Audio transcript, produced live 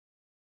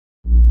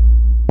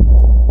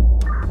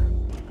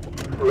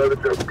Yo!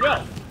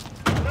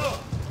 No!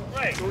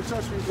 Right! Don't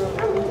touch me, bro.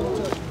 Don't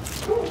touch me.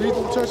 Please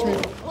don't touch me.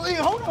 Hey,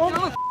 hold on! Hold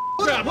on.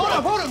 I'm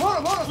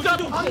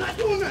not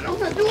doing that.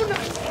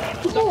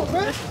 Come on,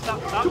 man.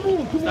 Stop. You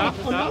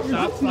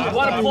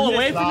want to pull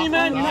away from me,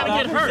 man? You're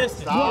gonna get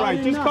hurt. All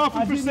right, just cuff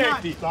him for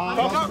safety.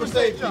 Cuff him for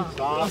safety.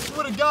 I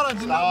swear to God, I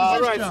did not.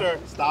 All right, sir.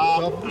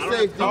 Stop. Cuff him for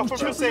safety. Cuff him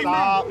for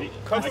safety.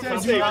 Cuff him for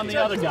safety. I'm the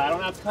other guy. I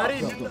don't have to cuff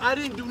him. I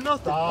didn't do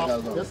nothing.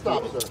 Stop. Just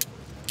stop, sir.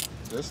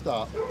 Just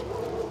stop.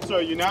 Sir,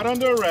 you're not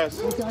under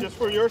arrest. Just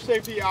for your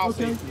safety, our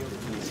safety.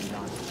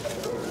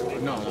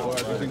 No, I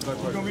think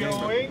that's You're gonna be on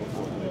the way?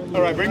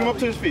 All right, bring him up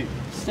to his feet.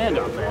 Stand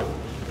up, man.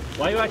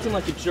 Why are you acting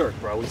like a jerk,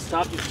 bro? We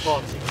stopped you to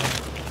talk to you.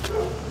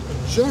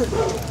 Jerk.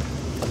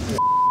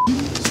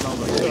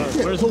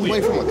 Where's the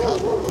away from a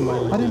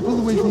cop. I didn't pull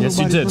away from nobody. Yes,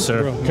 you did,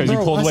 sir. Because you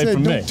pulled away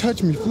from me. Don't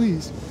touch me,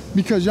 please.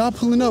 Because y'all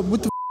pulling up.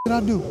 What the did I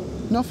do?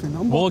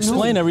 Nothing. We'll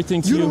explain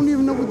everything to you. You don't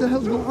even know what the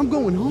hell's going on. I'm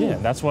going home. Yeah,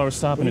 that's why we're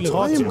stopping to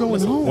talk to you. I am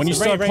going home. When you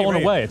start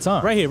pulling away, it's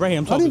on. Right here.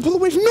 I'm talking. I didn't pull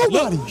away from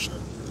nobody.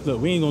 Look,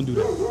 we ain't gonna do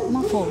that.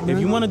 My fault, man. If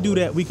you want to do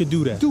that, we could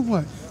do that. Do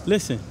what?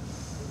 Listen,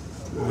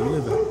 where you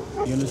live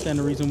at? You understand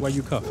the reason why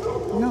you cuffed?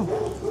 No.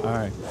 All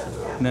right.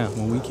 Now,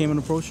 when we came and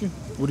approached you,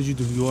 what did you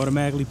do? You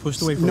automatically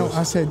pushed away from us? No,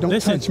 I said don't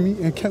touch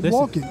me and kept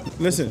walking.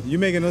 Listen,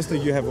 you're making us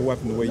think you have a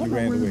weapon the way you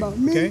ran away.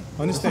 Okay?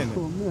 Understand that.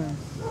 Man.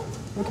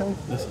 Okay.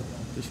 Listen,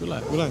 just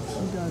relax. Relax.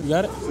 You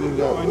got it?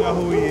 Find out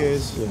who he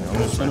is. Yeah, I'm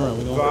just turn around.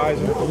 Advise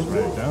him.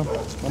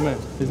 My man,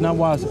 it's not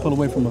wise to pull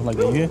away from us like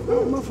that. You hear?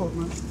 My fault,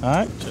 man. All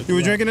right? You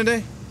were drinking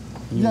today?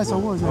 Yes, I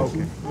was,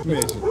 actually. Okay. Let me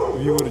ask you,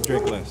 if you would have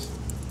drank less,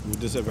 would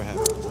this ever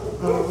happen?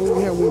 I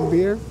only had one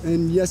beer,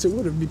 and yes, it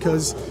would have,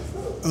 because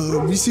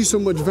we see so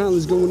much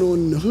violence going on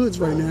in the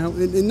hoods right now,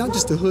 and not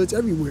just the hoods,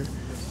 everywhere.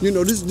 You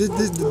know,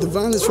 the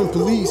violence from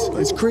police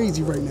is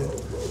crazy right now.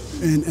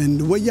 And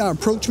the way y'all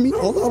approach me,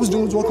 all I was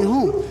doing was walking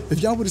home. If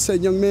y'all would have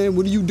said, young man,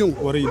 what are you doing?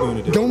 What are you doing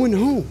today? Going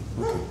home.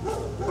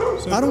 Okay.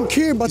 So, I don't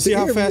care about the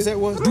area. See how fast that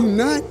was? Do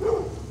not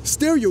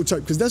stereotype,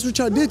 because that's what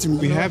y'all did to me.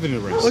 We have an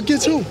arrest.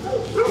 Against who?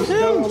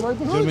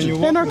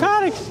 And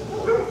narcotics.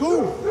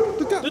 Who?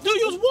 The dude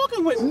you was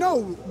walking with.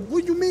 No.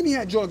 What do you mean he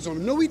had drugs on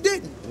him? No, he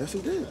didn't. Yes,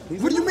 he did.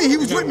 What do you mean? He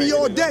was with me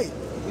all day.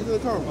 He's in the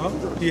car.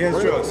 He has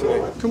drugs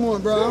today. Come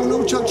on, bro. I don't know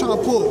what y'all trying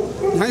to pull.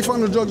 You ain't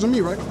finding no drugs on me,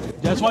 right?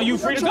 That's why you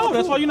free to go.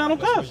 That's why you're not on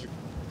cuffs.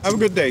 Have a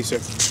good day, sir.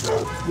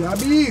 Yeah, I'll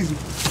be easy.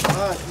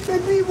 All right. You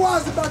better be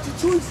wise about your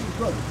choices,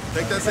 brother.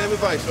 Take that same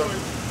advice, sir.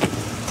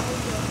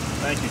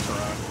 Thank you,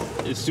 Tarot.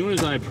 As soon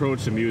as I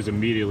approached him, he was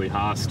immediately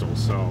hostile,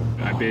 so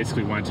I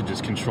basically went to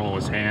just control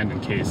his hand in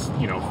case,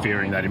 you know,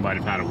 fearing that he might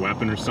have had a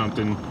weapon or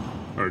something,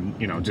 or,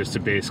 you know, just to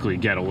basically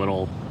get a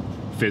little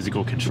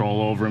physical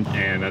control over him.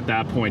 And at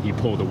that point, he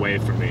pulled away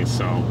from me,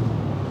 so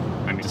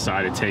I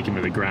decided to take him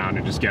to the ground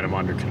and just get him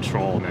under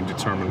control and then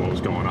determine what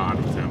was going on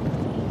with him.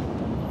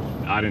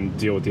 I didn't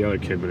deal with the other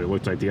kid, but it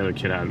looked like the other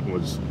kid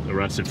was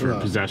arrested for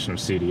possession of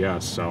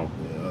CDS, so,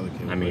 Yeah, the other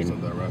kid I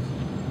mean, was arrested.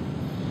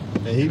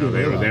 And he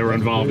they were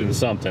involved in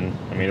something.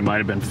 I mean, it might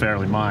have been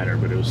fairly minor,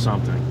 but it was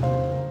something.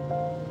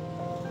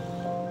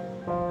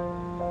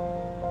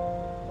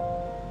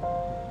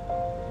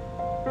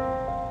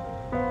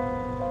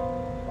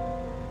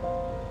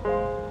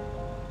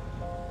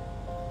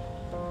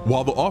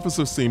 While the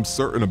officer seemed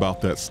certain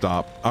about that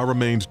stop, I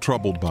remained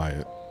troubled by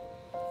it.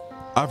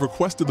 I've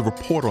requested the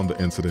report on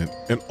the incident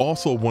and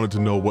also wanted to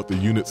know what the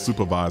unit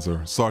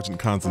supervisor, Sergeant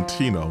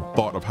Constantino,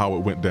 thought of how it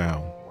went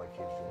down.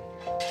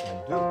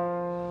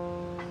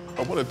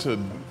 I wanted to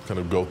kind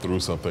of go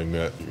through something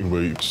that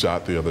we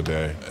shot the other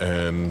day,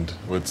 and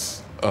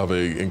it's of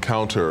a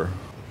encounter.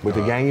 With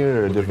the gang unit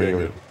or a different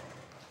unit?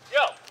 Yo!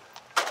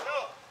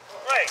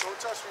 Right! Don't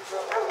touch me,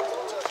 bro.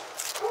 Don't touch me.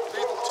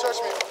 Please don't touch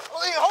me.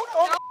 Hey, hold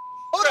on.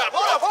 Hold up.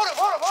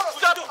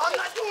 I'm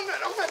not doing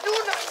that.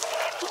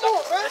 Come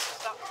on, man.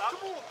 Stop.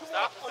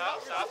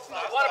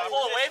 You want to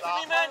pull away from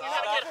me, man? You're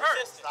gonna get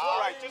hurt.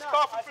 All right, just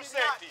cuff him for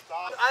safety.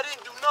 I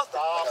didn't do nothing.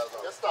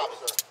 Just stop,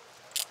 sir.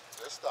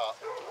 Just stop.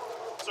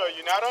 Sir,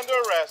 you're not under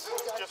arrest.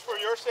 Just for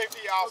your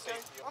safety, our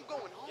safety. I'm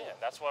going home. Yeah,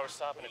 that's why we're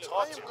stopping to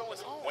talk to you. going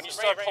home. When you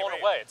start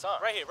pulling away, it's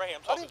on. Right here. I'm I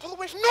talking. didn't pull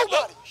away from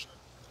nobody.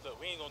 Look,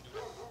 we ain't gonna do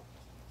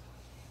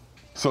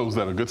that. So was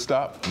that a good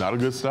stop? Not a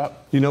good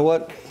stop? You know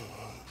what?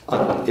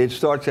 It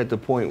starts at the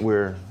point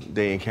where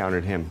they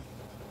encountered him.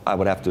 I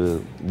would have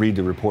to read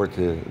the report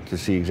to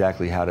see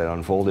exactly how that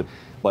unfolded.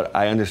 But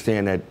I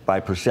understand that by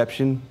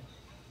perception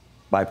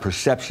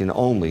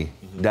only,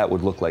 that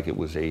would look like it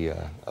was a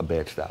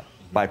bad stop.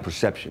 By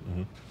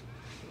perception.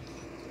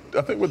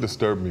 I think what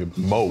disturbed me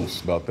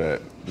most about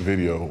that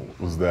video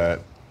was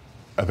that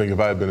I think if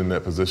I had been in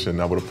that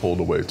position, I would have pulled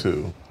away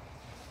too.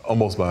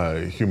 Almost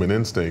by human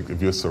instinct,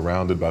 if you're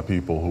surrounded by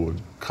people who are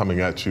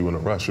coming at you in a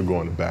rush, you're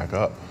going to back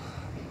up.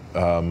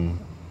 And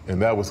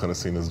that was kind of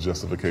seen as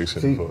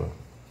justification for...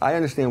 I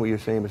understand what you're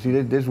saying, but see,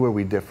 this is where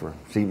we differ.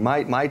 See,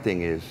 my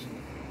thing is,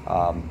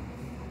 and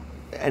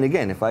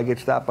again, if I get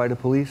stopped by the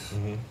police,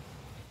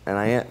 and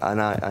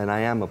I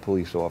am a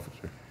police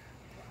officer,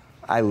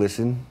 I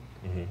listen.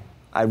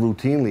 I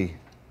routinely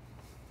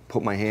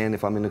put my hand,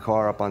 if I'm in the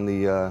car, up on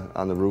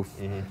the roof.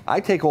 I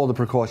take all the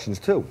precautions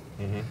too.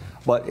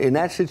 But in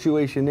that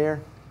situation there,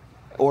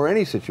 or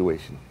any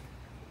situation,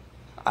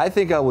 I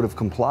think I would have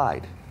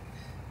complied.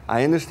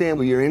 I understand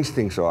what your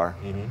instincts are,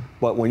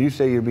 but when you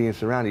say you're being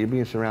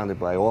surrounded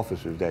by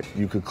officers that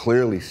you could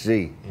clearly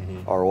see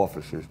are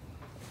officers.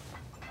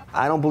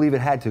 I don't believe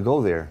it had to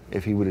go there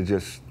if he would have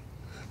just...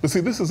 But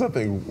see, this is, I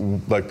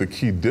think, like the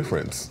key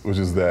difference, which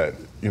is that,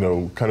 you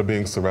know, kind of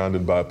being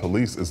surrounded by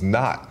police is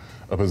not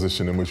a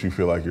position in which you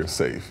feel like you're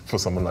safe for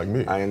someone like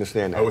me. I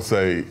understand that. I would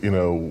say, you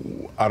know,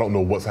 I don't know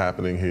what's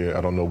happening here.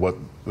 I don't know what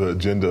the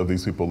agenda of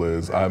these people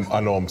is. I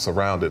know I'm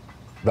surrounded.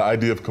 The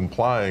idea of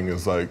complying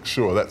is like,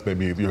 sure, that's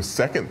maybe your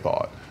second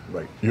thought.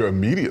 Right. Your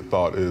immediate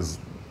thought is,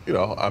 you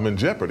know, I'm in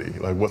jeopardy.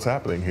 Like, what's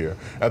happening here?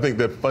 I think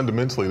that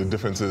fundamentally the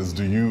difference is,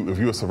 if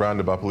you are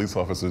surrounded by police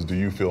officers, do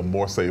you feel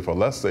more safe or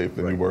less safe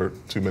than you were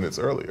 2 minutes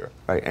earlier?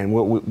 Right, and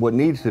what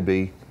needs to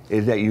be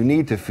is that you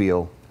need to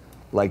feel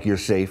like you're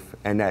safe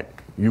and that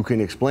you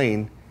can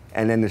explain,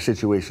 and then the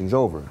situation's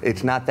over.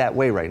 It's not that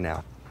way right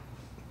now.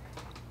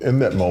 In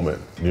that moment,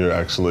 you're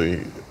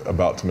actually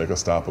about to make a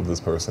stop of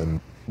this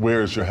person.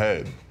 Where is your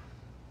head?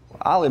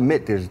 I'll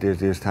admit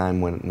there's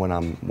time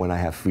when I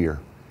have fear.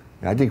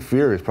 I think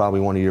fear is probably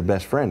one of your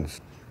best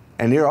friends.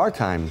 And there are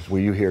times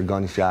where you hear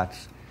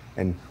gunshots,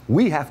 and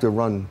we have to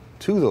run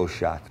to those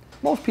shots.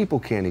 Most people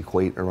can't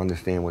equate or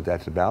understand what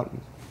that's about.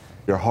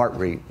 Your heart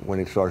rate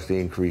when it starts to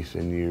increase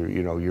and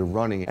you're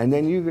running, and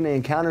then you're going to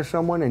encounter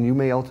someone and you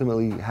may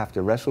ultimately have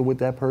to wrestle with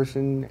that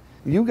person.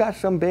 You got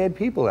some bad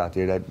people out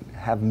there that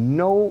have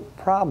no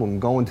problem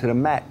going to the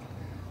mat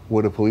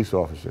with a police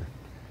officer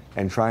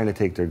and trying to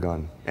take their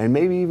gun, and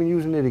maybe even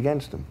using it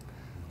against them.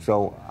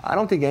 So I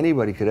don't think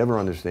anybody could ever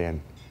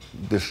understand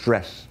the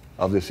stress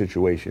of this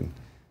situation.